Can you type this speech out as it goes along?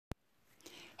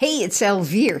Hey, it's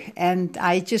Elvire, and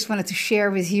I just wanted to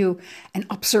share with you an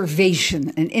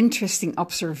observation, an interesting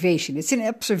observation. It's an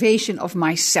observation of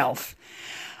myself.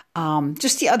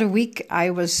 Just the other week,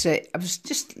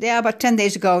 about 10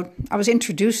 days ago, I was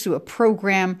introduced to a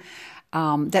program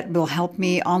that will help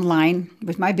me online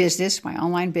with my business, my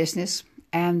online business.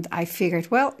 And I figured,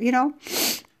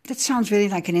 that sounds really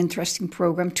like an interesting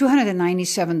program.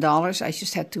 $297. I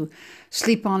just had to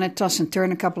sleep on it, toss and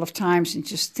turn a couple of times and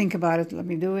just think about it. Let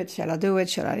me do it. Shall I do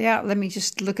it? Let me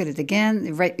just look at it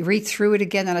again, read through it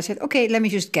again. And I said, okay, let me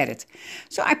just get it.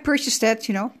 So I purchased that,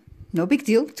 no big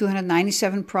deal.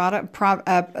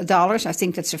 $297. I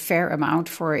think that's a fair amount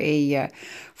for a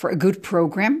good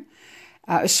program,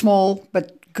 a small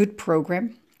but good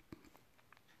program.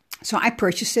 So I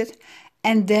purchased it.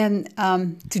 And then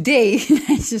today,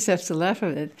 I just have to laugh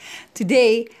at it.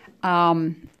 Today,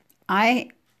 I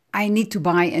need to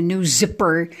buy a new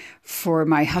zipper for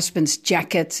my husband's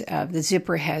jacket. The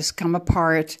zipper has come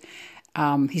apart.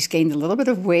 He's gained a little bit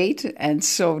of weight, and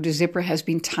so the zipper has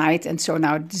been tight, and so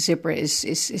now the zipper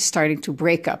is starting to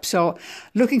break up. So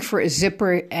looking for a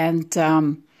zipper, and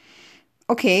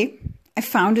okay, I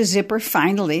found a zipper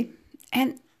finally,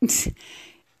 and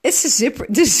it's a zipper.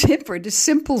 The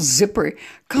simple zipper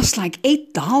costs like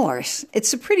 $8.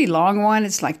 It's a pretty long one.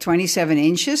 It's like 27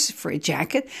 inches for a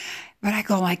jacket. But I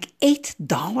go like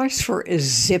 $8 for a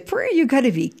zipper? You got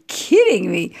to be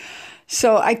kidding me.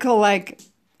 So I go like,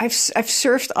 I've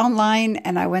surfed online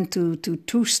and I went to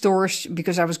two stores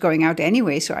because I was going out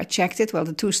anyway. So I checked it. Well,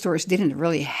 the two stores didn't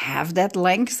really have that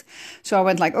length. So I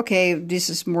went like, okay, this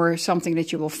is more something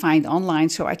that you will find online.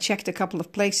 So I checked a couple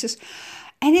of places.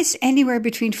 And it's anywhere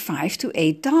between $5 to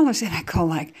 $8. And I go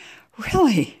like,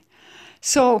 really?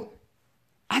 So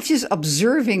I'm just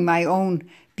observing my own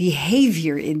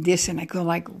behavior in this. And I go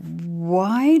like,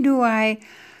 why do I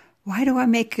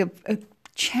make a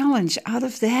challenge out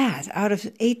of that, out of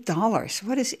 $8?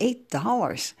 What is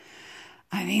 $8?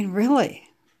 I mean, really?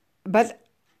 But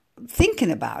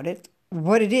thinking about it,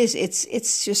 what it is,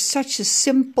 it's just such a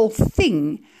simple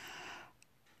thing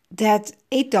that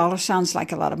 $8 sounds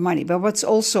like a lot of money. But what's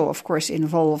also, of course,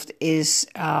 involved is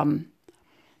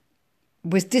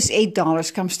with this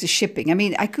 $8 comes the shipping. I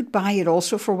mean, I could buy it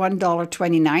also for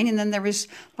 $1.29, and then there is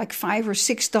like $5 or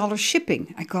 $6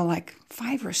 shipping. I go like,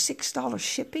 $5 or $6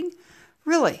 shipping?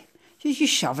 Really? You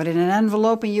shove it in an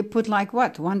envelope and you put like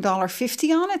what,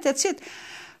 $1.50 on it? That's it.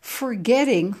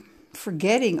 Forgetting,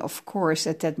 of course,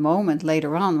 at that moment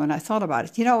later on when I thought about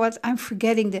it, you know what, I'm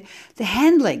forgetting the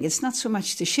handling. It's not so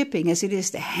much the shipping as it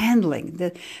is the handling,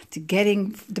 the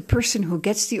getting the person who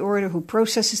gets the order, who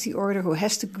processes the order, who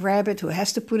has to grab it, who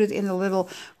has to put it in a little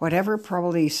whatever,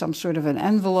 probably some sort of an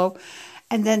envelope,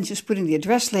 and then just putting the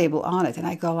address label on it. And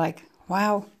I go like,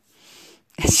 wow,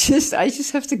 I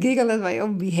just have to giggle at my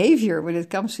own behavior when it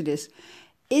comes to this.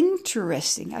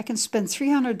 Interesting. I can spend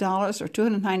 $300 or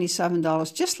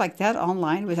 $297 just like that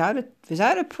online without a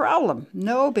problem.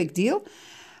 No big deal.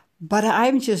 But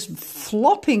I'm just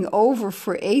flopping over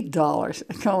for $8.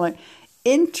 I go like,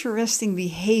 interesting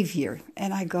behavior.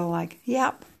 And I go like,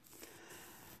 yep,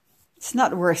 it's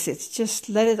not worth it. Just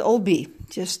let it all be.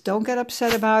 Just don't get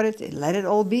upset about it. Let it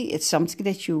all be. It's something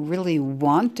that you really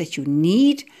want, that you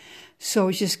need. So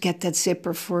just get that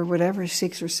zipper for whatever,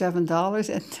 $6 or $7,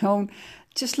 and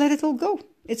just let it all go.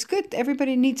 It's good.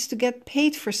 Everybody needs to get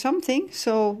paid for something.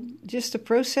 So just the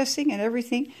processing and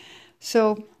everything.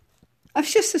 So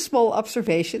it's just a small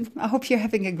observation. I hope you're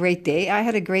having a great day. I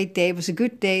had a great day. It was a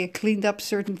good day. I cleaned up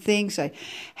certain things. I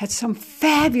had some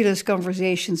fabulous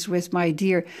conversations with my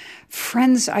dear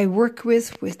friends I work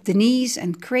with Denise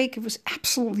and Craig. It was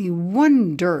absolutely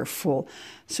wonderful.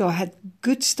 So I had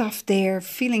good stuff there,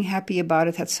 feeling happy about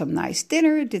it, had some nice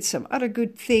dinner, did some other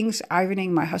good things,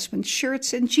 ironing my husband's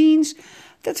shirts and jeans.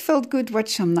 That felt good,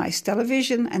 watched some nice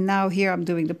television, and now here I'm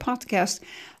doing the podcast.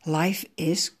 Life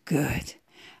is good.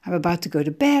 I'm about to go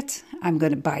to bed. I'm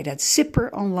going to buy that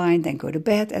zipper online, then go to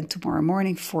bed, and tomorrow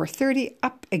morning, 4:30,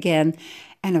 up again,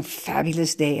 and a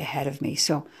fabulous day ahead of me.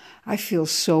 So I feel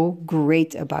so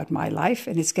great about my life,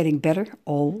 and it's getting better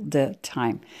all the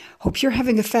time. Hope you're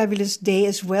having a fabulous day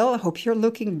as well. I hope you're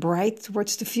looking bright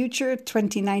towards the future.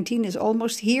 2019 is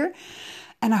almost here,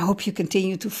 and I hope you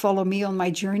continue to follow me on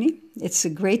my journey. It's a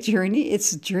great journey.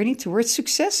 It's a journey towards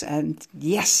success, and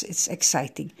yes, it's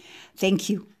exciting. Thank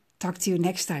you. Talk to you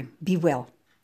next time. Be well.